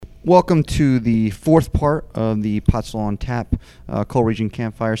Welcome to the fourth part of the Pottsville on Tap Coal Region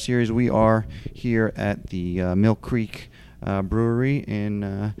Campfire Series. We are here at the Mill Creek Brewery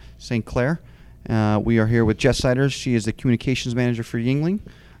in St. Clair. We are here with Jess Siders. She is the communications manager for Yuengling.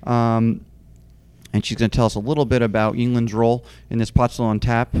 And she's going to tell us a little bit about Yuengling's role in this Pottsville on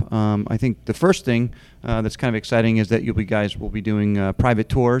Tap. I think the first thing that's kind of exciting is that you guys will be doing private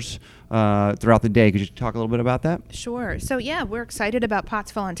tours throughout the day. Could you talk a little bit about that? Sure. So, yeah, we're excited about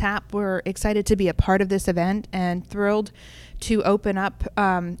Pottsville on Tap. We're excited to be a part of this event and thrilled to open up,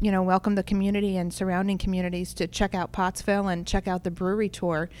 welcome the community and surrounding communities to check out Pottsville and check out the brewery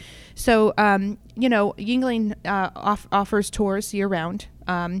tour. So, Yuengling offers tours year-round.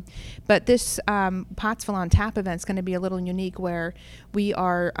 But this Pottsville on Tap event is going to be a little unique, where we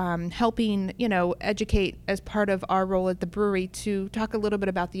are helping, educate as part of our role at the brewery to talk a little bit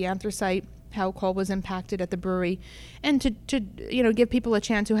about the anthracite, how coal was impacted at the brewery, and to give people a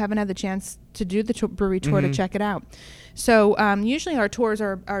chance who haven't had the chance to do the brewery tour to check it out. So usually our tours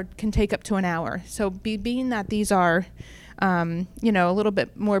can take up to an hour. So being that these are a little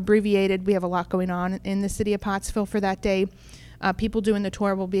bit more abbreviated, we have a lot going on in the city of Pottsville for that day. People doing the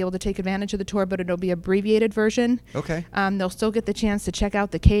tour will be able to take advantage of the tour, but it'll be abbreviated version. Okay. They'll still get the chance to check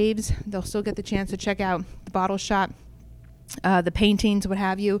out the caves. They'll still get the chance to check out the bottle shop, the paintings, what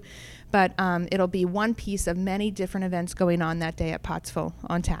have you. But it'll be one piece of many different events going on that day at Pottsville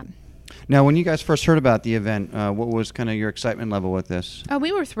on Tap. Now, when you guys first heard about the event, what was kind of your excitement level with this? Oh,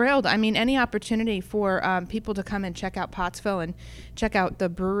 we were thrilled. I mean, any opportunity for people to come and check out Pottsville and check out the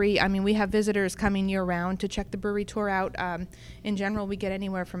brewery. I mean, we have visitors coming year-round to check the brewery tour out. In general, we get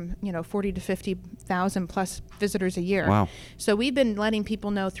anywhere from 40 to 50,000 plus visitors a year. Wow. So we've been letting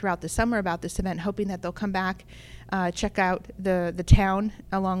people know throughout the summer about this event, hoping that they'll come back, check out the town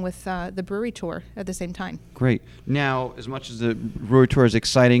along with the brewery tour at the same time. Great. Now, as much as the brewery tour is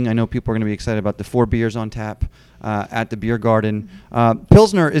exciting, I know people are going to be excited about the 4 beers on tap at the beer garden.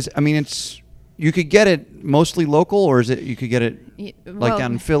 Pilsner you could get it mostly local, or is it you could get it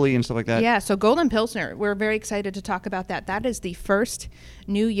down in Philly and stuff like that? Yeah, so Golden Pilsner, we're very excited to talk about that. That is the first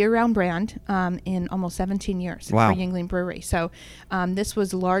new year-round brand in almost 17 years for Yuengling Brewery. So this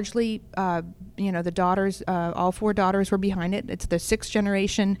was largely, the daughters, all 4 daughters were behind it. It's the 6th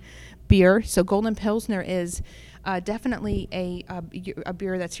generation beer. So Golden Pilsner is definitely a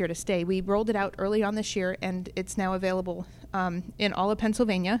beer that's here to stay. We rolled it out early on this year, and it's now available in all of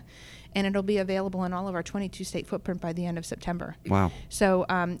Pennsylvania, and it'll be available in all of our 22-state footprint by the end of September. Wow. So,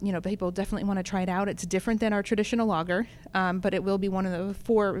 people definitely want to try it out. It's different than our traditional lager, but it will be one of the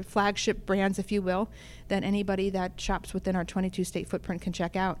 4 flagship brands, if you will, that anybody that shops within our 22-state footprint can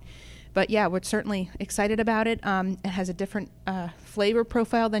check out. But yeah, we're certainly excited about it. It has a different flavor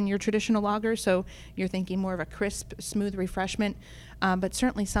profile than your traditional lager, so you're thinking more of a crisp, smooth refreshment, but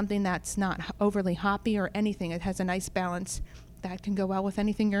certainly something that's not overly hoppy or anything. It has a nice balance that can go well with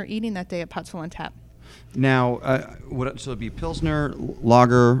anything you're eating that day at Pottsville on Tap. Now, so it'll be Pilsner,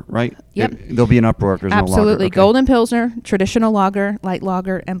 lager, right? Yep. There'll be an uproar if there's no lager. Absolutely. Okay. Golden Pilsner, traditional lager, light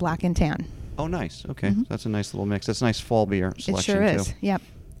lager, and black and tan. Oh, nice. Okay. That's a nice little mix. That's a nice fall beer selection, It sure is. Yep.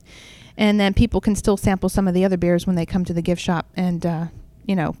 And then people can still sample some of the other beers when they come to the gift shop, and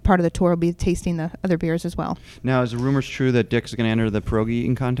part of the tour will be tasting the other beers as well. Now, is the rumors true that Dick's going to enter the pierogi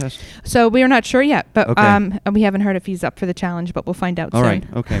eating contest? So we are not sure yet, but okay. We haven't heard if he's up for the challenge, but we'll find out soon. All right.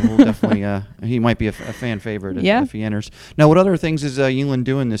 Okay. We'll definitely. He might be a fan favorite if he enters. Now, what other things is Yuengling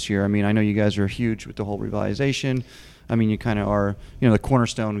doing this year? I mean, I know you guys are huge with the whole revitalization. I mean, you kind of are, the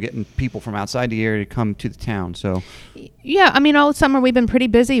cornerstone, getting people from outside the area to come to the town. So, yeah, I mean, all summer we've been pretty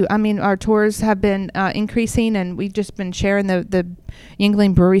busy. I mean, our tours have been increasing, and we've just been sharing the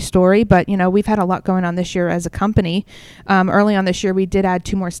Yuengling Brewery story. But we've had a lot going on this year as a company. Early on this year, we did add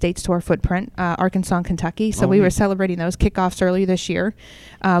 2 more states to our footprint, Arkansas and Kentucky. So we were celebrating those kickoffs earlier this year.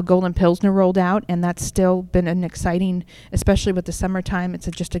 Golden Pilsner rolled out, and that's still been an exciting, especially with the summertime. It's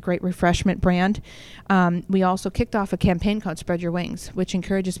just a great refreshment brand. We also kicked off a campaign called Spread Your Wings, which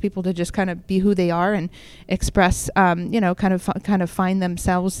encourages people to just kind of be who they are and express, kind of find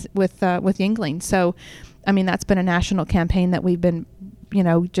themselves with Yuengling. So, I mean, that's been a national campaign that we've been,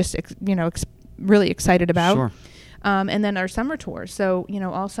 really excited about. Sure. And then our summer tour. So,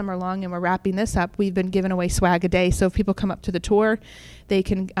 all summer long, and we're wrapping this up, we've been giving away swag a day. So if people come up to the tour, they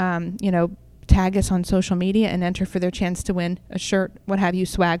can, tag us on social media and enter for their chance to win a shirt, what have you,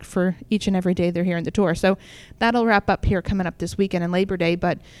 swagged for each and every day they're here in the tour. So that'll wrap up here coming up this weekend and Labor Day,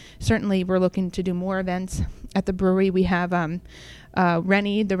 but certainly we're looking to do more events at the brewery. We have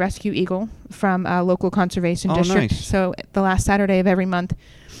Rennie, the rescue eagle from local conservation district. Nice. So the last Saturday of every month,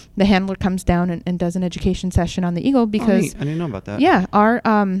 the handler comes down and does an education session on the eagle because neat. I didn't know about that. Yeah,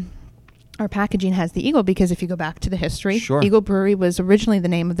 our packaging has the eagle because if you go back to the history, Sure. Eagle Brewery was originally the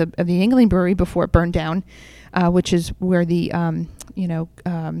name of the Yuengling Brewery before it burned down, which is where the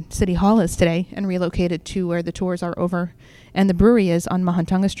City Hall is today, and relocated to where the tours are over, and the brewery is on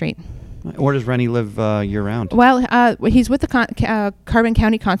Mahontonga Street. Where does Rennie live year round? Well, he's with the Carbon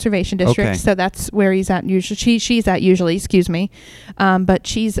County Conservation District, Okay. so that's where he's at usually. She's at usually, excuse me. But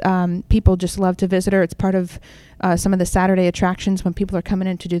she's people just love to visit her. It's part of some of the Saturday attractions when people are coming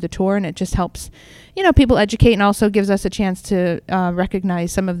in to do the tour, and it just helps, people educate, and also gives us a chance to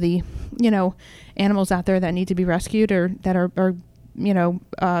recognize some of the, animals out there that need to be rescued or that are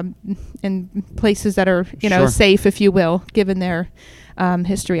in places that are, Sure. safe, if you will, given their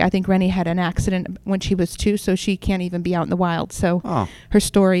history. I think Rennie had an accident when she was 2, so she can't even be out in the wild. So Oh, her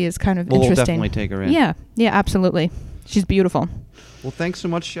story is kind of we'll interesting. definitely take her in. Yeah, absolutely. She's beautiful. Well, thanks so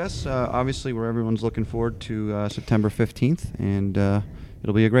much, Jess. Obviously, where everyone's looking forward to September 15th, and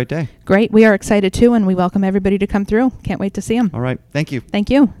it'll be a great day. Great. We are excited too, and we welcome everybody to come through. Can't wait to see them. All right. Thank you. Thank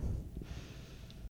you.